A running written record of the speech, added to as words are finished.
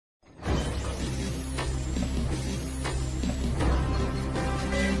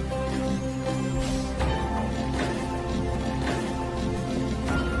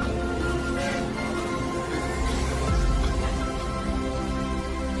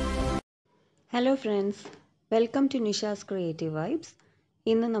Hello friends, welcome to Nisha's creative vibes.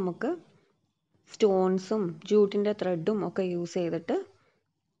 ഇന്ന് നമുക്ക് സ്റ്റോൺസും ജൂട്ടിൻ്റെ ത്രെഡും ഒക്കെ യൂസ് ചെയ്തിട്ട്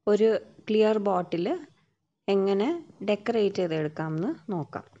ഒരു ക്ലിയർ ബോട്ടിൽ എങ്ങനെ ഡെക്കറേറ്റ് ചെയ്തെടുക്കാമെന്ന്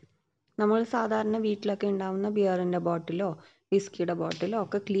നോക്കാം. നമ്മൾ സാധാരണ വീട്ടിലൊക്കെ ഉണ്ടാകുന്ന ബിയറിൻ്റെ ബോട്ടിലോ വിസ്കിയുടെ ബോട്ടിലോ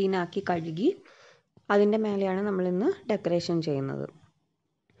ഒക്കെ ക്ലീൻ ആക്കി കഴുകി അതിൻ്റെ മേലെയാണ് നമ്മളിന്ന് ഡെക്കറേഷൻ ചെയ്യുന്നത്.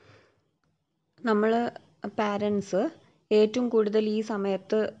 നമ്മൾ പാരൻസ് ഏറ്റവും കൂടുതൽ ഈ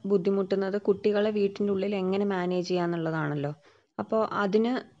സമയത്ത് ബുദ്ധിമുട്ടുന്നത് കുട്ടികളെ വീട്ടിൻ്റെ ഉള്ളിൽ എങ്ങനെ മാനേജ് ചെയ്യാന്നുള്ളതാണല്ലോ. അപ്പോൾ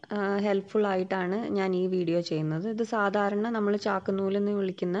അതിന് ഹെൽപ്ഫുൾ ആയിട്ടാണ് ഞാൻ ഈ വീഡിയോ ചെയ്യുന്നത്. ഇത് സാധാരണ നമ്മൾ ചാക്കുനൂലെന്ന്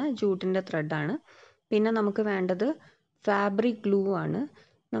വിളിക്കുന്ന ജൂട്ടിൻ്റെ ത്രെഡാണ്. പിന്നെ നമുക്ക് വേണ്ടത് ഫാബ്രിക് ഗ്ലൂ ആണ്.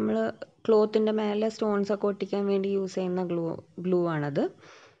 നമ്മൾ ക്ലോത്തിൻ്റെ മേലെ സ്റ്റോൺസ് ഒക്കെ ഒട്ടിക്കാൻ വേണ്ടി യൂസ് ചെയ്യുന്ന ഗ്ലൂ ആണത്.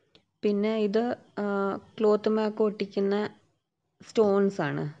 പിന്നെ ഇത് ക്ലോത്തുമൊക്കെ ഒട്ടിക്കുന്ന സ്റ്റോൺസ്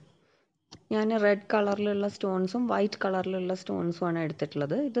ആണ്. ഞാൻ റെഡ് കളറിലുള്ള സ്റ്റോൺസും വൈറ്റ് കളറിലുള്ള സ്റ്റോൺസുമാണ്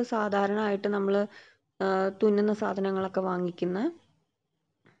എടുത്തിട്ടുള്ളത്. ഇത് സാധാരണയായിട്ട് നമ്മൾ തുന്നുന്ന സാധനങ്ങളൊക്കെ വാങ്ങിക്കുന്ന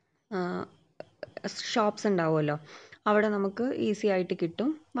ഷോപ്സ് ഉണ്ടാവുമല്ലോ, അവിടെ നമുക്ക് ഈസി ആയിട്ട് കിട്ടും.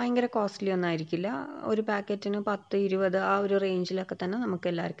 ഭയങ്കര കോസ്റ്റ്ലി ഒന്നും ആയിരിക്കില്ല. ഒരു പാക്കറ്റിന് 10-20 ആ ഒരു റേഞ്ചിലൊക്കെ തന്നെ നമുക്ക്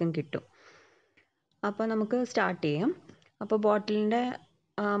എല്ലാവർക്കും കിട്ടും. അപ്പോൾ നമുക്ക് സ്റ്റാർട്ട് ചെയ്യാം. അപ്പോൾ ബോട്ടിലിൻ്റെ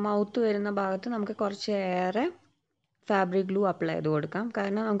മൗത്ത് വരുന്ന ഭാഗത്ത് നമുക്ക് കുറച്ചേറെ ഫാബ്രിക് ഗ്ലൂ അപ്ലൈ ചെയ്ത് കൊടുക്കാം.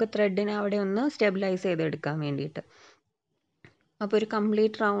 കാരണം നമുക്ക് ത്രെഡിനെ അവിടെ ഒന്ന് സ്റ്റെബിലൈസ് ചെയ്തെടുക്കാൻ വേണ്ടിയിട്ട്. അപ്പോൾ ഒരു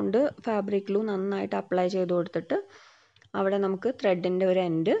കംപ്ലീറ്റ് റൗണ്ട് ഫാബ്രിക് ഗ്ലൂ നന്നായിട്ട് അപ്ലൈ ചെയ്ത് കൊടുത്തിട്ട് അവിടെ നമുക്ക് ത്രെഡിൻ്റെ ഒരു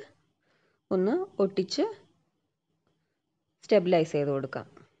എൻഡ് ഒന്ന് ഒട്ടിച്ച് സ്റ്റെബിലൈസ് ചെയ്ത് കൊടുക്കാം.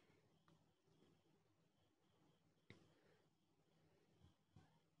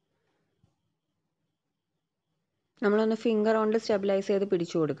 നമ്മളൊന്ന് ഫിംഗർ കൊണ്ട് സ്റ്റെബിലൈസ് ചെയ്ത്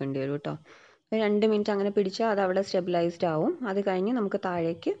പിടിച്ചു കൊടുക്കേണ്ടി വരും കേട്ടോ. 2 മിനിറ്റ് അങ്ങനെ പിടിച്ചാൽ അത് അവിടെ സ്റ്റെബിലൈസ്ഡ് ആവും. അത് കഴിഞ്ഞ് നമുക്ക്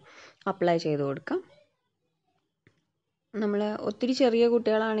താഴേക്ക് അപ്ലൈ ചെയ്ത് കൊടുക്കാം. നമ്മൾ ഒത്തിരി ചെറിയ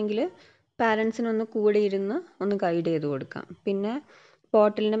കുട്ടികളാണെങ്കിൽ പാരൻസിനൊന്ന് കൂടെ ഇരുന്ന് ഒന്ന് ഗൈഡ് ചെയ്ത് കൊടുക്കാം. പിന്നെ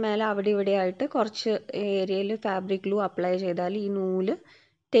ബോട്ടിലിൻ്റെ മേലെ അവിടെ ഇവിടെ ആയിട്ട് കുറച്ച് ഏരിയയിൽ ഫാബ്രിക് ഗ്ലൂ അപ്ലൈ ചെയ്താൽ ഈ നൂല്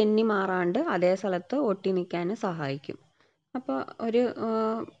തെന്നി മാറാണ്ട് അതേ സ്ഥലത്ത് ഒട്ടി നിൽക്കാൻ സഹായിക്കും. അപ്പോൾ ഒരു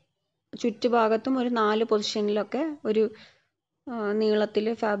ചുറ്റുഭാഗത്തും ഒരു 4 പൊസിഷനിലൊക്കെ ഒരു നീളത്തിൽ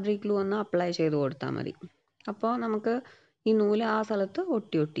ഫാബ്രിക് ഗ്ലൂ ഒന്ന് അപ്ലൈ ചെയ്ത് കൊടുത്താൽ മതി. അപ്പോൾ നമുക്ക് ഈ നൂല് ആ സ്ഥലത്ത്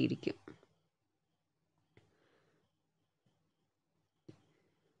ഒട്ടിയിരിക്കും.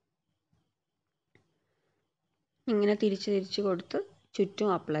 ഇങ്ങനെ തിരിച്ച് കൊടുത്ത്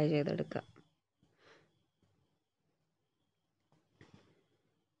ചുറ്റും അപ്ലൈ ചെയ്തെടുക്കുക.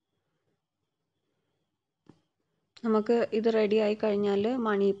 നമുക്ക് ഇത് റെഡി ആയി കഴിഞ്ഞാൽ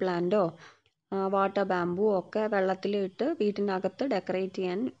മണി പ്ലാന്റോ വാട്ടർ ബാമ്പു ഒക്കെ വെള്ളത്തിലിട്ട് വീട്ടിൻ്റെ അകത്ത് ഡെക്കറേറ്റ്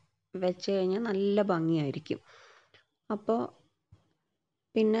ചെയ്യാൻ വെച്ച് കഴിഞ്ഞാൽ നല്ല ഭംഗിയായിരിക്കും. അപ്പോൾ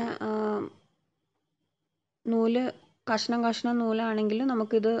പിന്നെ നൂല് കഷ്ണം നൂലാണെങ്കിൽ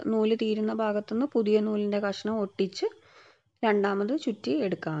നമുക്കിത് നൂല് തീരുന്ന ഭാഗത്തുനിന്ന് പുതിയ നൂലിൻ്റെ കഷ്ണം ഒട്ടിച്ച് രണ്ടാമത് ചുറ്റി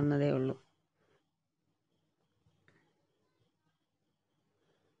എടുക്കാവുന്നതേ ഉള്ളൂ.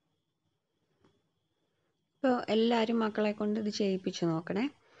 ഇപ്പോൾ എല്ലാവരും മക്കളെ കൊണ്ട് ഇത് ചെയ്യിപ്പിച്ച് നോക്കണേ.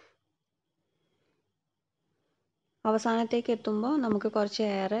 അവസാനത്തേക്ക് എത്തുമ്പോൾ നമുക്ക്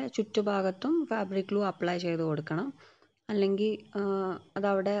കുറച്ചേറെ ചുറ്റുഭാഗത്തും ഫാബ്രിക് ഗ്ലൂ അപ്ലൈ ചെയ്ത് കൊടുക്കണം. അല്ലെങ്കിൽ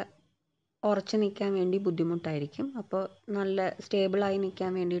അതവിടെ ഉറച്ച് നിൽക്കാൻ വേണ്ടി ബുദ്ധിമുട്ടായിരിക്കും. അപ്പോൾ നല്ല സ്റ്റേബിളായി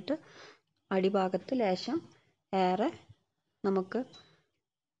നിൽക്കാൻ വേണ്ടിയിട്ട് അടിഭാഗത്ത് ലേശം ഏറെ നമുക്ക്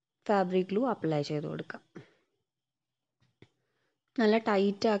ഫാബ്രിക് ഗ്ലൂ അപ്ലൈ ചെയ്ത് കൊടുക്കാം. നല്ല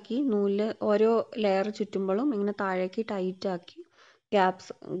ടൈറ്റാക്കി നൂല് ഓരോ ലെയർ ചുറ്റുമ്പോഴും ഇങ്ങനെ താഴേക്ക് ടൈറ്റാക്കി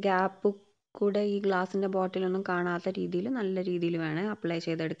ഗ്യാപ്പ് കൂടെ ഈ ഗ്ലാസിൻ്റെ ബോട്ടിലൊന്നും കാണാത്ത രീതിയിൽ നല്ല രീതിയിൽ വേണം അപ്ലൈ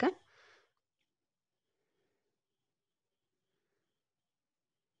ചെയ്തെടുക്കാൻ.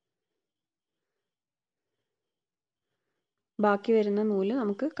 ബാക്കി വരുന്ന നൂല്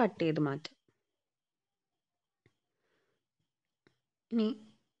നമുക്ക് കട്ട് ചെയ്ത് മാറ്റാം. ഇനി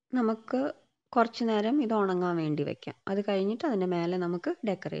നമുക്ക് കുറച്ച് നേരം ഇത് ഉണങ്ങാൻ വേണ്ടി വെക്കാം. അത് കഴിഞ്ഞിട്ട് അതിൻ്റെ മേലെ നമുക്ക്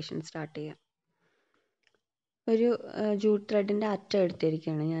ഡെക്കറേഷൻ സ്റ്റാർട്ട് ചെയ്യാം. ഒരു ജൂട്ട് ത്രെഡിൻ്റെ അറ്റം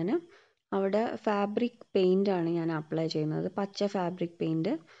എടുത്തിരിക്കുകയാണ് ഞാൻ. അവിടെ ഫാബ്രിക് പെയിൻ്റാണ് ഞാൻ അപ്ലൈ ചെയ്യുന്നത്. പച്ച ഫാബ്രിക്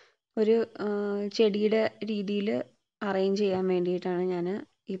പെയിൻറ്റ് ഒരു ചെടിയുടെ രീതിയിൽ അറേഞ്ച് ചെയ്യാൻ വേണ്ടിയിട്ടാണ് ഞാൻ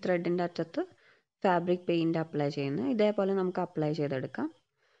ഈ ത്രെഡിൻ്റെ അറ്റത്ത് ഫാബ്രിക് പെയിൻറ്റ് അപ്ലൈ ചെയ്യുന്നത്. ഇതേപോലെ നമുക്ക് അപ്ലൈ ചെയ്തെടുക്കാം.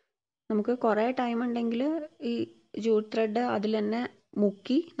 നമുക്ക് കുറേ ടൈം ഉണ്ടെങ്കിൽ ഈ ജൂട്ട് ത്രെഡ് അതിൽ തന്നെ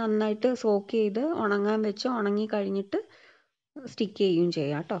മുക്കി നന്നായിട്ട് സോക്ക് ചെയ്ത് ഉണങ്ങാൻ വെച്ച് ഉണങ്ങി കഴിഞ്ഞിട്ട് സ്റ്റിക്ക് ചെയ്യുകയും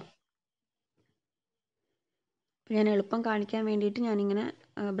ചെയ്യാം കേട്ടോ. ഞാൻ എളുപ്പം കാണിക്കാൻ വേണ്ടിയിട്ട് ഞാനിങ്ങനെ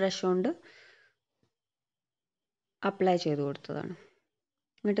ബ്രഷ് കൊണ്ട് അപ്ലൈ ചെയ്ത് കൊടുത്തതാണ്.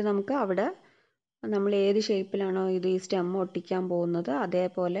 എന്നിട്ട് നമുക്ക് അവിടെ നമ്മൾ ഏത് ഷേപ്പിലാണോ ഇത് ഈ സ്റ്റെം ഒട്ടിക്കാൻ പോകുന്നത്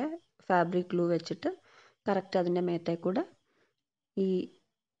അതേപോലെ ഫാബ്രിക് ഗ്ലൂ വെച്ചിട്ട് കറക്റ്റ് അതിൻ്റെ മേത്തെ കൂടെ ഈ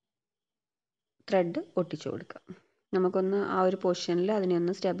ത്രെഡ് ഒട്ടിച്ചു കൊടുക്കാം. നമുക്കൊന്ന് ആ ഒരു പൊസിഷനിൽ അതിനെ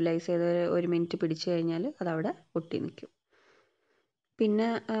ഒന്ന് സ്റ്റെബിലൈസ് ചെയ്ത് 1 മിനിറ്റ് പിടിച്ചു കഴിഞ്ഞാൽ അതവിടെ ഒട്ടി നിൽക്കും. പിന്നെ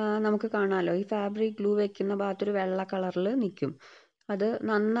നമുക്ക് കാണാമല്ലോ, ഈ ഫാബ്രിക് ഗ്ലൂ വെക്കുന്ന ഭാഗത്തൊരു വെള്ള കളറിൽ നിൽക്കും. അത്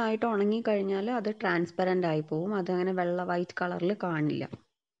നന്നായിട്ട് ഉണങ്ങിക്കഴിഞ്ഞാൽ അത് ട്രാൻസ്പെറൻ്റ് ആയി പോവും. അതങ്ങനെ വൈറ്റ് കളറിൽ കാണില്ല.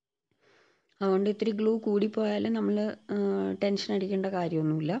 അതുകൊണ്ട് ഇത്തിരി ഗ്ലൂ കൂടിപ്പോയാൽ നമ്മൾ ടെൻഷൻ അടിക്കേണ്ട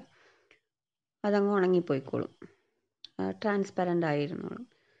കാര്യമൊന്നുമില്ല. അതങ്ങ് ഉണങ്ങിപ്പോയിക്കോളും, ട്രാൻസ്പെറൻ്റ് ആയിരുന്നോളും.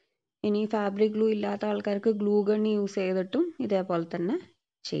 ഇനി ഫാബ്രിക് ഗ്ലൂ ഇല്ലാത്ത ആൾക്കാർക്ക് ഗ്ലൂ ഗൺ യൂസ് ചെയ്തിട്ടും ഇതേപോലെ തന്നെ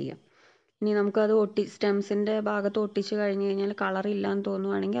ചെയ്യാം. ഇനി നമുക്കത് സ്റ്റെംസിൻ്റെ ഭാഗത്ത് ഒട്ടിച്ച് കഴിഞ്ഞ് കഴിഞ്ഞാൽ കളറില്ലാന്ന്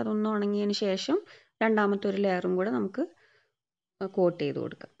തോന്നുവാണെങ്കിൽ അതൊന്ന് ഉണങ്ങിയതിന് ശേഷം രണ്ടാമത്തെ ഒരു ലെയറും കൂടെ നമുക്ക് കോട്ട് ചെയ്ത്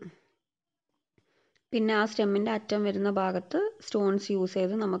കൊടുക്കാം. പിന്നെ ആ സ്റ്റെമ്മിൻ്റെ അറ്റം വരുന്ന ഭാഗത്ത് സ്റ്റോൺസ് യൂസ്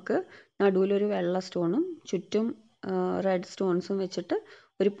ചെയ്ത് നമുക്ക് നടുവിലൊരു വെള്ള സ്റ്റോണും ചുറ്റും റെഡ് സ്റ്റോൺസും വെച്ചിട്ട്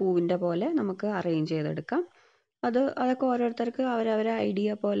ഒരു പൂവിൻ്റെ പോലെ നമുക്ക് അറേഞ്ച് ചെയ്തെടുക്കാം. അതൊക്കെ ഓരോരുത്തർക്ക് അവരവരെ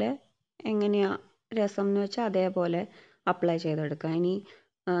ഐഡിയ പോലെ എങ്ങനെയാണ് രസം എന്ന് വെച്ചാൽ അതേപോലെ അപ്ലൈ ചെയ്തെടുക്കാം. ഇനി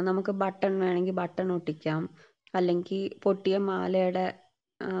നമുക്ക് ബട്ടൺ വേണമെങ്കിൽ ബട്ടൺ ഒട്ടിക്കാം, അല്ലെങ്കിൽ പൊട്ടിയ മാലയുടെ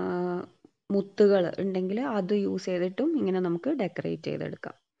മുത്തുകൾ ഉണ്ടെങ്കിൽ അത് യൂസ് ചെയ്തിട്ടും ഇങ്ങനെ നമുക്ക് ഡെക്കറേറ്റ്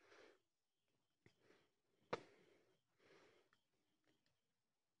ചെയ്തെടുക്കാം.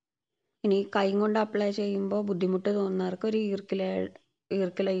 ഇനി കൈ കൊണ്ട് അപ്ലൈ ചെയ്യുമ്പോൾ ബുദ്ധിമുട്ട് തോന്നുന്നവർക്ക് ഒരു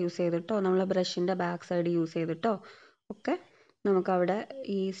ഈർക്കില യൂസ് ചെയ്തിട്ടോ നമ്മൾ ബ്രഷിൻ്റെ ബാക്ക് സൈഡ് യൂസ് ചെയ്തിട്ടോ ഒക്കെ നമുക്കവിടെ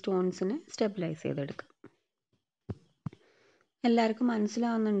ഈ സ്റ്റോൺസിനെ സ്റ്റെബിലൈസ് ചെയ്തെടുക്കാം. എല്ലാവർക്കും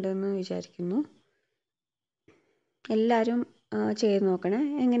മനസ്സിലാവുന്നുണ്ടെന്ന് വിചാരിക്കുന്നു. എല്ലാവരും ചെയ്ത് നോക്കണേ.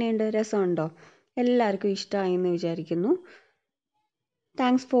 എങ്ങനെയുണ്ട്? രസമുണ്ടോ? എല്ലാവർക്കും ഇഷ്ടമായി എന്ന് വിചാരിക്കുന്നു.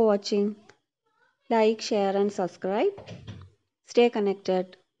 Thanks for watching. Like, share and subscribe. Stay connected.